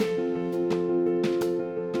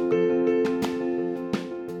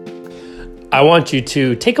I want you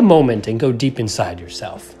to take a moment and go deep inside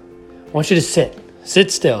yourself. I want you to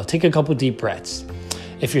sit still, take a couple deep breaths.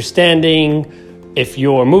 If you're standing, if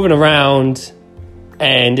you're moving around,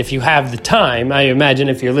 and if you have the time, I imagine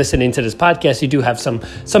if you're listening to this podcast, you do have some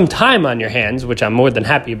time on your hands, which I'm more than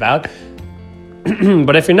happy about.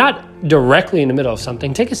 But if you're not directly in the middle of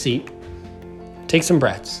something, take a seat, take some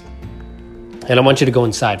breaths, and I want you to go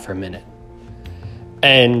inside for a minute.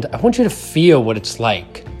 And I want you to feel what it's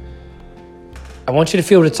like. I want you to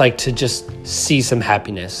feel what it's like to just see some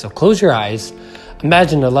happiness. So close your eyes.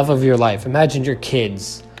 Imagine the love of your life. Imagine your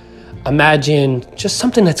kids. Imagine just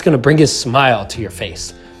something that's going to bring a smile to your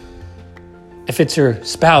face. If it's your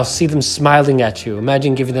spouse, see them smiling at you.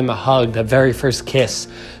 Imagine giving them a hug, that very first kiss,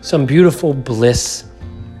 some beautiful bliss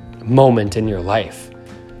moment in your life.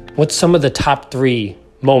 What's some of the top 3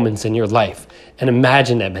 moments in your life? And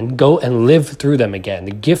imagine them and go and live through them again.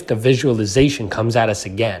 The gift of visualization comes at us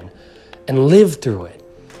again. And live through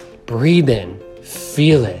it. Breathe in,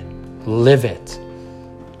 feel it, live it,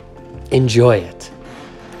 enjoy it.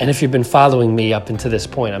 And if you've been following me up until this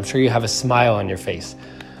point, I'm sure you have a smile on your face.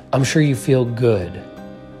 I'm sure you feel good.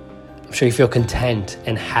 I'm sure you feel content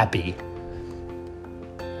and happy.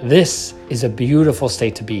 This is a beautiful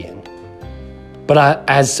state to be in. But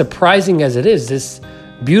as surprising as it is, this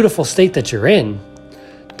beautiful state that you're in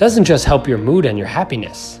doesn't just help your mood and your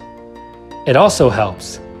happiness. It also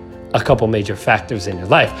helps a couple major factors in your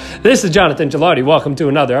life. This is Jonathan Gilardi. Welcome to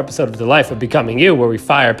another episode of The Life of Becoming You, where we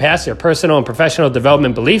fire past your personal and professional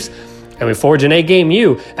development beliefs and we forge an A-game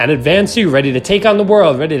you and advance you, ready to take on the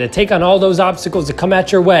world, ready to take on all those obstacles that come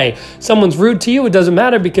at your way. Someone's rude to you, it doesn't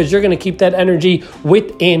matter, because you're going to keep that energy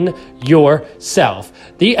within yourself.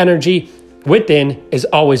 The energy within is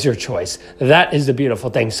always your choice. That is the beautiful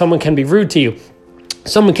thing. Someone can be rude to you.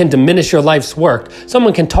 Someone can diminish your life's work.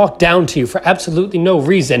 Someone can talk down to you for absolutely no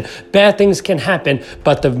reason. Bad things can happen,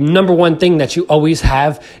 but the number one thing that you always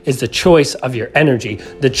have is the choice of your energy,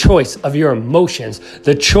 the choice of your emotions,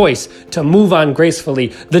 the choice to move on gracefully,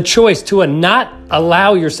 the choice to not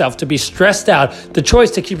allow yourself to be stressed out, the choice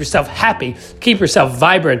to keep yourself happy, keep yourself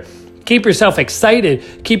vibrant, keep yourself excited,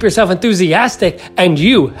 keep yourself enthusiastic, and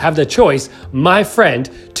you have the choice, my friend,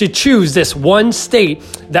 to choose this one state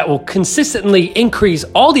that will consistently increase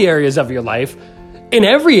all the areas of your life in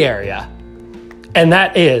every area. And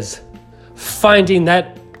that is finding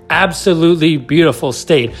that absolutely beautiful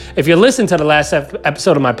state. If you listen to the last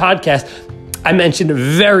episode of my podcast, I mentioned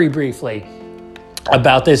very briefly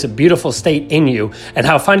about this beautiful state in you and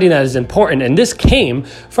how finding that is important. And this came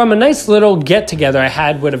from a nice little get-together I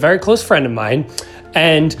had with a very close friend of mine.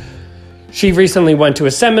 And she recently went to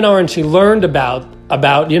a seminar and she learned about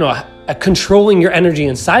controlling your energy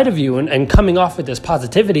inside of you and coming off with this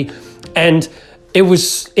positivity. And it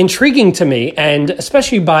was intriguing to me, and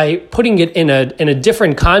especially by putting it in a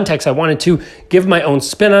different context, I wanted to give my own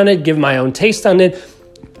spin on it, give my own taste on it.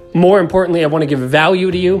 More importantly, I want to give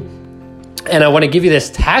value to you. And I want to give you this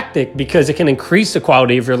tactic because it can increase the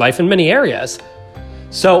quality of your life in many areas.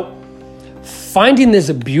 So, finding this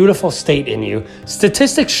beautiful state in you,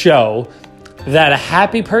 statistics show that a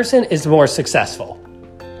happy person is more successful.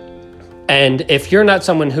 And if you're not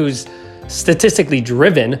someone who's statistically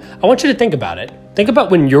driven, I want you to think about it. Think about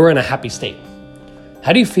when you're in a happy state.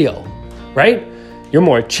 How do you feel, right? You're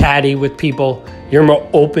more chatty with people. You're more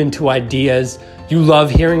open to ideas. You love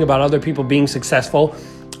hearing about other people being successful.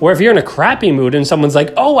 Or if you're in a crappy mood and someone's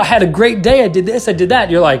like, oh, I had a great day, I did this, I did that.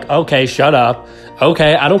 You're like, okay, shut up.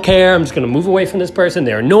 Okay, I don't care. I'm just going to move away from this person.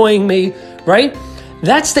 They're annoying me, right?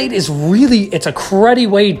 That state is really, it's a cruddy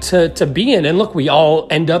way to be in. And look, we all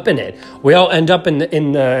end up in it. We all end up in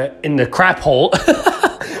the crap hole.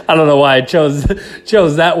 I don't know why I chose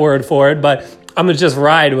that word for it, but I'm going to just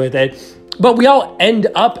ride with it. But we all end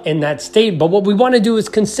up in that state. But what we want to do is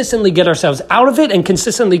consistently get ourselves out of it and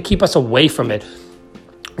consistently keep us away from it.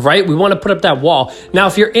 Right? We want to put up that wall. Now,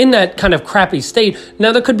 if you're in that kind of crappy state,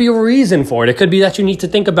 now there could be a reason for it. It could be that you need to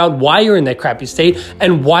think about why you're in that crappy state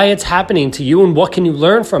and why it's happening to you and what can you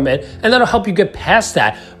learn from it. And that'll help you get past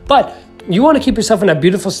that. But you want to keep yourself in that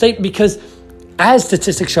beautiful state because as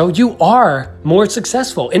statistics show, you are more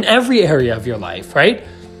successful in every area of your life, right?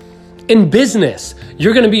 In business,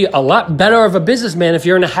 you're going to be a lot better of a businessman if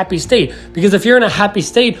you're in a happy state. Because if you're in a happy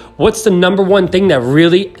state, what's the number one thing that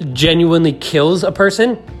really genuinely kills a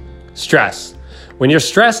person? Stress. When you're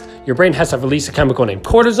stressed, your brain has to release a chemical named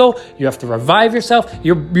cortisol. You have to revive yourself.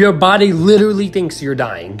 Your body literally thinks you're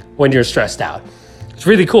dying when you're stressed out. It's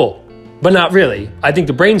really cool, but not really. I think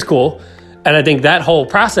the brain's cool. And I think that whole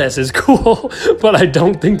process is cool, but I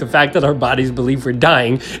don't think the fact that our bodies believe we're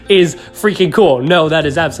dying is freaking cool. No, that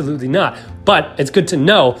is absolutely not. But it's good to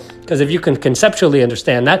know Because if you can conceptually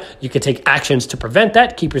understand that, you can take actions to prevent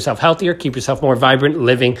that, keep yourself healthier, keep yourself more vibrant,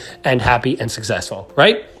 living, and happy and successful,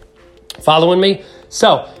 right? Following me?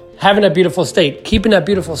 So, having that beautiful state, keeping that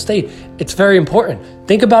beautiful state, it's very important.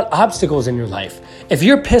 Think about obstacles in your life. If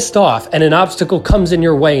you're pissed off and an obstacle comes in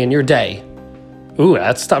your way in your day,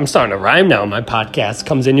 I'm starting to rhyme now. My podcast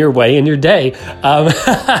comes in your way in your day.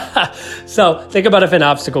 So think about if an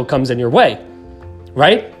obstacle comes in your way,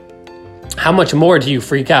 right? How much more do you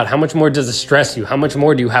freak out? How much more does it stress you? How much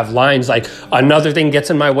more do you have lines like, another thing gets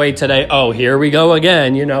in my way today? Oh, here we go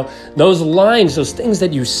again. Those lines, those things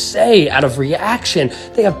that you say out of reaction,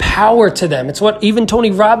 they have power to them. It's what even Tony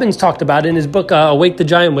Robbins talked about in his book, Awake the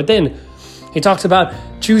Giant Within. He talks about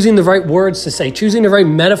choosing the right words to say, choosing the right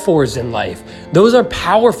metaphors in life. Those are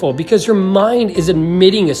powerful because your mind is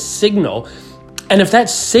emitting a signal. And if that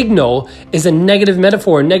signal is a negative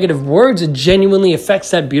metaphor, negative words, it genuinely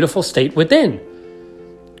affects that beautiful state within,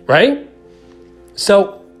 right?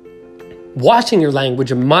 So watching your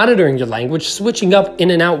language and monitoring your language, switching up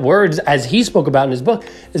in and out words as he spoke about in his book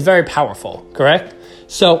is very powerful, correct?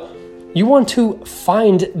 So you want to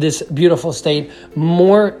find this beautiful state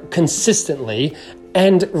more consistently.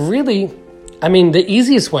 And really, the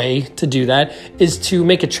easiest way to do that is to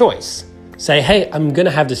make a choice. Say, hey, I'm going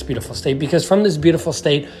to have this beautiful state because from this beautiful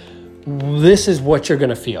state, this is what you're going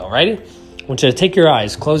to feel, right? I want you to take your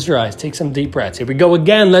eyes, close your eyes, take some deep breaths. Here we go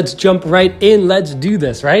again. Let's jump right in. Let's do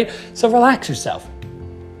this, right? So relax yourself.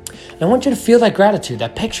 And I want you to feel that gratitude,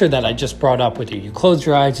 that picture that I just brought up with you. You closed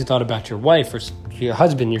your eyes, you thought about your wife or your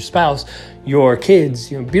husband, your spouse, your kids,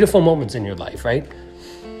 beautiful moments in your life, right?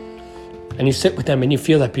 And you sit with them and you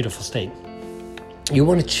feel that beautiful state. You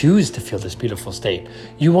want to choose to feel this beautiful state.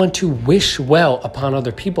 You want to wish well upon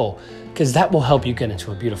other people because that will help you get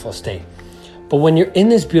into a beautiful state. But when you're in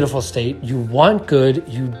this beautiful state, you want good,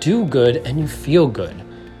 you do good, and you feel good.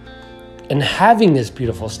 And having this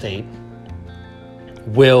beautiful state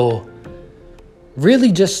will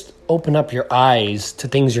really just open up your eyes to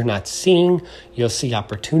things you're not seeing. You'll see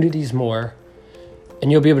opportunities more, and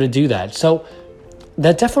you'll be able to do that. So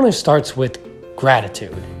that definitely starts with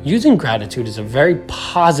gratitude. Using gratitude is a very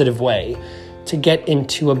positive way to get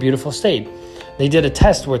into a beautiful state. They did a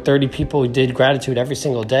test where 30 people did gratitude every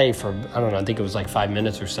single day for, I think it was like 5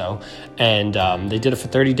 minutes or so. And they did it for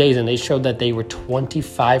 30 days and they showed that they were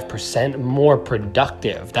 25% more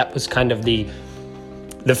productive. That was kind of the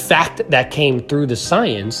fact that came through the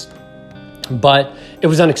science, but it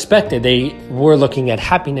was unexpected. They were looking at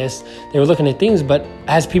happiness. They were looking at things, but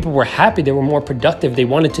as people were happy, they were more productive. They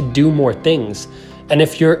wanted to do more things. And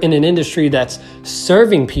if you're in an industry that's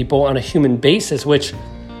serving people on a human basis, which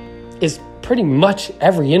is pretty much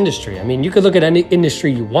every industry. You could look at any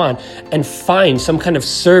industry you want and find some kind of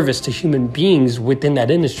service to human beings within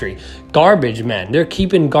that industry. Garbage men, they're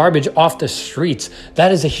keeping garbage off the streets.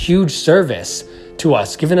 That is a huge service to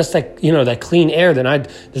us, giving us that clean air.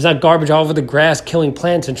 There's not garbage all over the grass, killing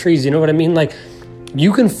plants and trees. You know what I mean?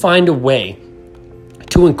 You can find a way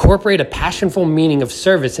to incorporate a passionful meaning of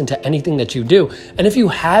service into anything that you do. And if you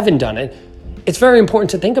haven't done it, it's very important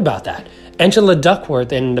to think about that. Angela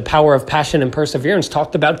Duckworth in The Power of Passion and Perseverance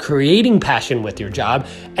talked about creating passion with your job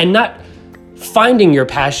and not finding your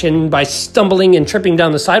passion by stumbling and tripping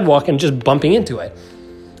down the sidewalk and just bumping into it.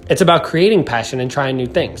 It's about creating passion and trying new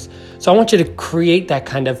things. So I want you to create that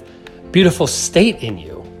kind of beautiful state in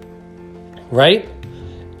you, right?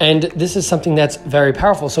 And this is something that's very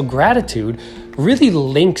powerful. So gratitude really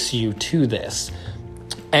links you to this.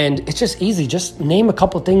 And it's just easy. Just name a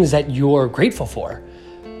couple things that you're grateful for.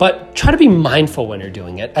 But try to be mindful when you're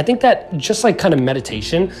doing it. I think that just like kind of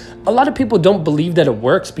meditation, a lot of people don't believe that it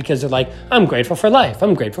works because they're like, I'm grateful for life.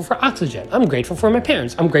 I'm grateful for oxygen. I'm grateful for my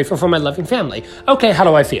parents. I'm grateful for my loving family. Okay, how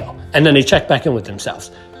do I feel? And then they check back in with themselves.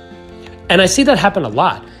 And I see that happen a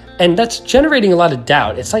lot. And that's generating a lot of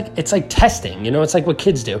doubt. It's like testing, it's like what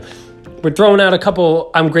kids do. We're throwing out a couple,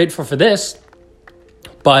 I'm grateful for this,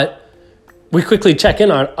 but we quickly check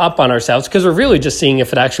up on ourselves because we're really just seeing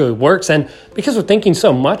if it actually works. And because we're thinking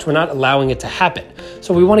so much, we're not allowing it to happen.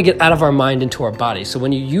 So we want to get out of our mind into our body. So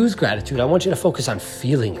when you use gratitude, I want you to focus on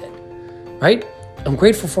feeling it, right? I'm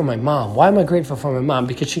grateful for my mom. Why am I grateful for my mom?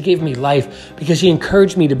 Because she gave me life, because she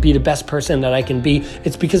encouraged me to be the best person that I can be.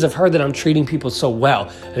 It's because of her that I'm treating people so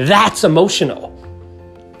well. That's emotional.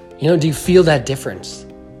 Do you feel that difference?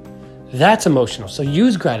 That's emotional. So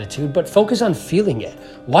use gratitude, but focus on feeling it.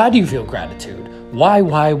 Why do you feel gratitude? Why?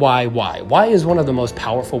 Why is one of the most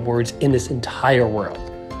powerful words in this entire world.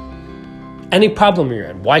 Any problem you're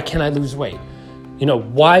in, why can't I lose weight?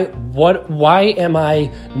 Why am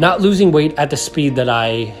I not losing weight at the speed that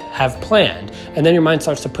I have planned? And then your mind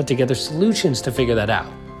starts to put together solutions to figure that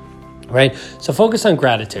out. right? So focus on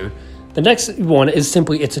gratitude. The next one is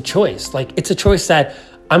simply, it's a choice. Like, it's a choice that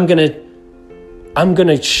I'm going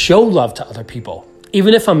to show love to other people,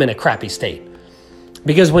 even if I'm in a crappy state.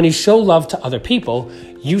 Because when you show love to other people,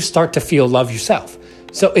 you start to feel love yourself.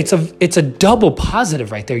 So it's a double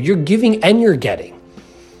positive right there. You're giving and you're getting.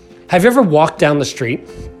 Have you ever walked down the street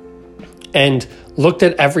and looked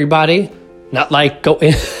at everybody, not like go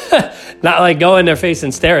in their face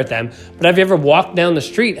and stare at them, but have you ever walked down the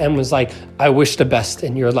street and was like, I wish the best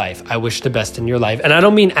in your life. I wish the best in your life. And I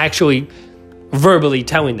don't mean actually verbally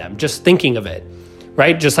telling them, just thinking of it,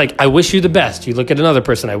 right? Just like, I wish you the best. You look at another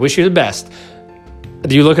person, I wish you the best.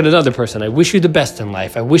 You look at another person, I wish you the best in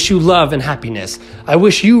life. I wish you love and happiness. I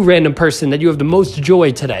wish you, random person, that you have the most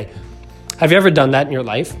joy today. Have you ever done that in your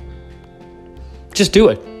life? Just do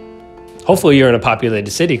it. Hopefully you're in a populated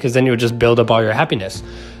city, because then you'll just build up all your happiness.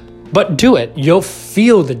 But do it. You'll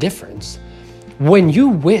feel the difference. When you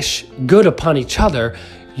wish good upon each other,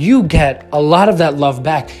 you get a lot of that love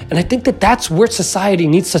back. And I think that that's where society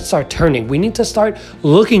needs to start turning. We need to start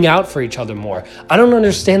looking out for each other more. I don't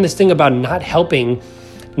understand this thing about not helping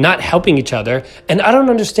each other. And I don't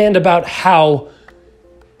understand about how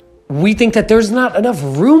we think that there's not enough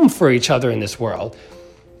room for each other in this world.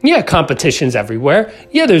 Yeah, competition's everywhere.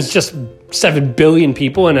 Yeah, there's just 7 billion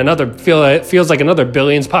people and it feels like another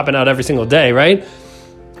billion's popping out every single day, right?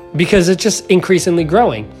 Because it's just increasingly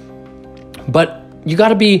growing. But you got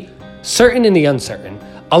to be certain in the uncertain.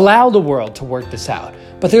 Allow the world to work this out.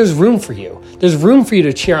 But there's room for you. There's room for you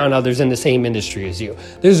to cheer on others in the same industry as you.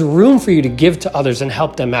 There's room for you to give to others and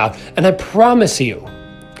help them out. And I promise you,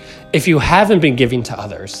 if you haven't been giving to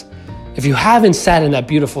others, if you haven't sat in that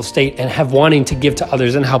beautiful state and have wanting to give to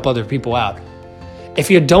others and help other people out,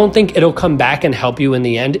 if you don't think it'll come back and help you in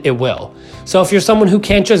the end, it will. So if you're someone who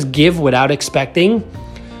can't just give without expecting,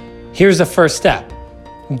 here's the first step.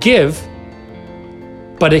 Give,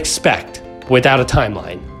 but expect without a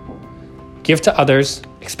timeline. Give to others,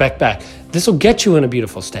 expect back. This will get you in a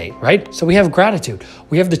beautiful state, right? So we have gratitude.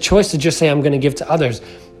 We have the choice to just say, I'm going to give to others.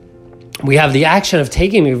 We have the action of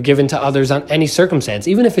giving to others on any circumstance,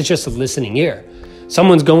 even if it's just a listening ear.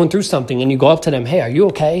 Someone's going through something and you go up to them, hey, are you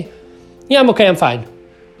okay? Yeah, I'm okay, I'm fine.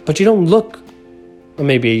 But you don't look, or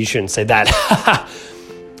maybe you shouldn't say that.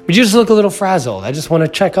 But you just look a little frazzled. I just want to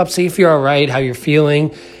check up, see if you're all right, how you're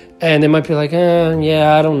feeling. And they might be like,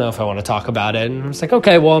 yeah, I don't know if I want to talk about it. And it's like,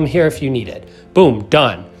 okay, well, I'm here if you need it. Boom,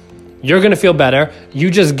 done. You're going to feel better.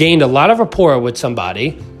 You just gained a lot of rapport with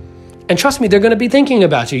somebody. And trust me, they're going to be thinking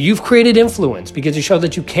about you. You've created influence because you show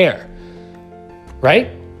that you care,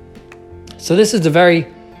 right? So this is a very,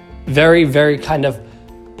 very, very kind of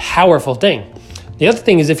powerful thing. The other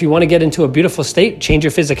thing is, if you want to get into a beautiful state, change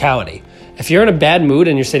your physicality. If you're in a bad mood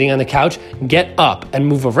and you're sitting on the couch, get up and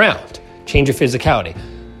move around. Change your physicality.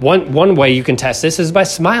 One way you can test this is by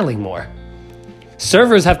smiling more.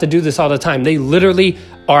 Servers have to do this all the time. They literally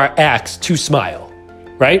are asked to smile,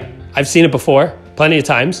 right? I've seen it before, plenty of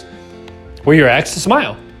times, where you're asked to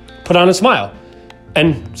smile. Put on a smile.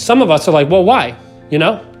 And some of us are like, well, why? You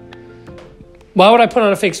know? Why would I put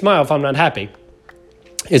on a fake smile if I'm not happy?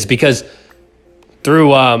 It's because through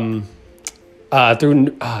what's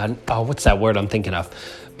that word I'm thinking of?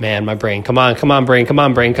 Man, my brain. Come on, brain,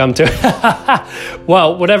 come to.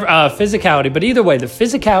 Well, whatever, physicality. But either way, the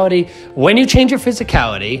physicality, when you change your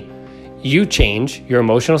physicality, you change your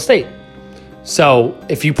emotional state. So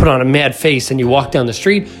if you put on a mad face and you walk down the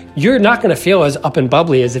street, you're not going to feel as up and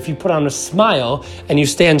bubbly as if you put on a smile and you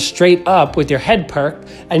stand straight up with your head perked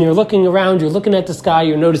and you're looking around, you're looking at the sky,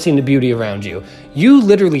 you're noticing the beauty around you. You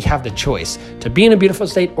literally have the choice to be in a beautiful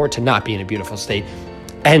state or to not be in a beautiful state.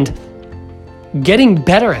 And getting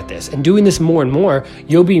better at this and doing this more and more,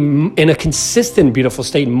 you'll be in a consistent, beautiful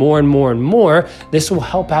state more and more and more. This will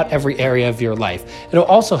help out every area of your life. It'll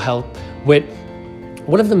also help with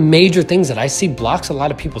one of the major things that I see blocks a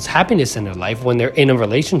lot of people's happiness in their life when they're in a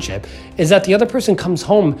relationship is that the other person comes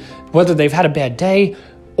home, whether they've had a bad day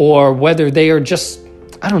or whether they are just,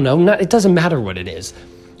 I don't know, it doesn't matter what it is.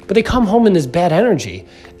 But they come home in this bad energy.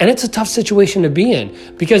 And it's a tough situation to be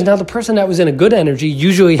in because now the person that was in a good energy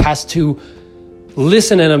usually has to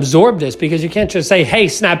listen and absorb this, because you can't just say, hey,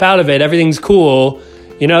 snap out of it, everything's cool.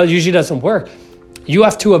 You know, it usually doesn't work. You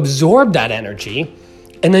have to absorb that energy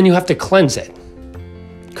and then you have to cleanse it.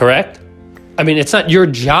 Correct? I mean, it's not your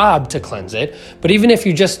job to cleanse it, but even if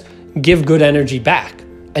you just give good energy back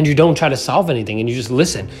and you don't try to solve anything and you just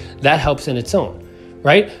listen, that helps in its own,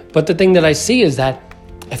 right? But the thing that I see is that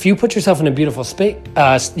if you put yourself in a beautiful state,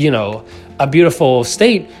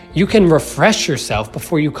 you can refresh yourself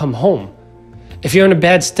before you come home. If you're in a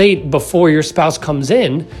bad state before your spouse comes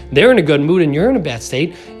in, they're in a good mood and you're in a bad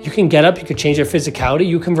state, you can get up, you can change their physicality,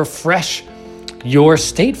 you can refresh your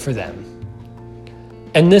state for them.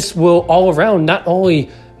 And this will all around not only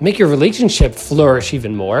make your relationship flourish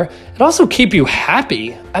even more, it also keep you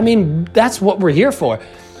happy. I mean, that's what we're here for.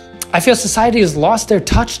 I feel society has lost their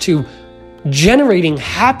touch to generating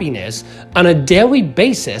happiness on a daily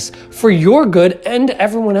basis for your good and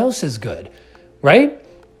everyone else's good, right?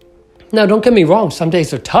 Now, don't get me wrong. Some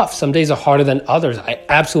days are tough. Some days are harder than others. I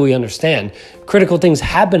absolutely understand. Critical things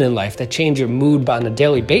happen in life that change your mood on a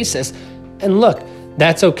daily basis. And look,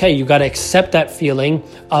 that's okay. You got to accept that feeling,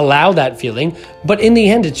 allow that feeling. But in the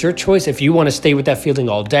end, it's your choice if you want to stay with that feeling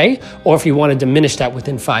all day or if you want to diminish that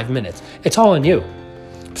within 5 minutes. It's all on you.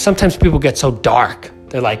 Sometimes people get so dark.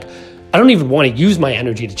 They're like, I don't even want to use my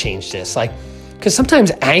energy to change this. Because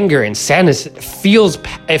sometimes anger and sadness feels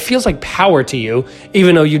like power to you,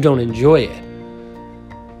 even though you don't enjoy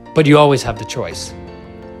it. But you always have the choice.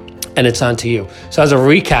 And it's on to you. So as a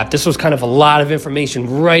recap, this was kind of a lot of information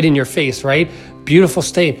right in your face, right? Beautiful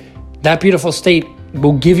state. That beautiful state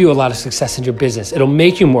will give you a lot of success in your business. It'll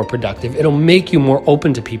make you more productive. It'll make you more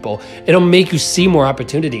open to people. It'll make you see more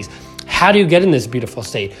opportunities. How do you get in this beautiful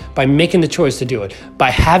state? By making the choice to do it,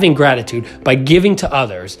 by having gratitude, by giving to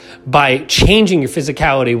others, by changing your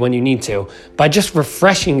physicality when you need to, by just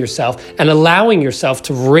refreshing yourself and allowing yourself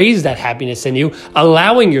to raise that happiness in you,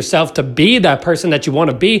 allowing yourself to be that person that you want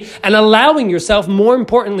to be, and allowing yourself, more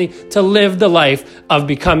importantly, to live the life of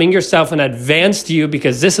becoming yourself an advanced you,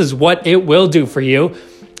 because this is what it will do for you.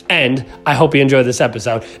 And I hope you enjoyed this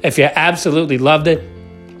episode. If you absolutely loved it,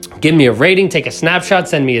 give me a rating, take a snapshot,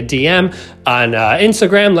 send me a DM on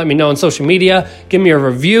Instagram, let me know on social media, give me a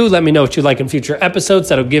review, let me know what you like in future episodes.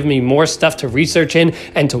 That'll give me more stuff to research in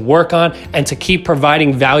and to work on and to keep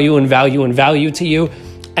providing value to you.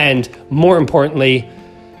 And more importantly,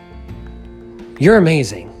 you're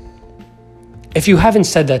amazing. If you haven't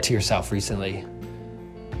said that to yourself recently,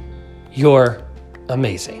 you're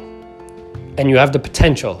amazing. And you have the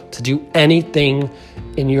potential to do anything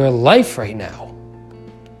in your life right now.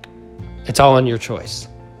 It's all on your choice,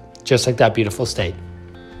 just like that beautiful state.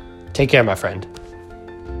 Take care, my friend.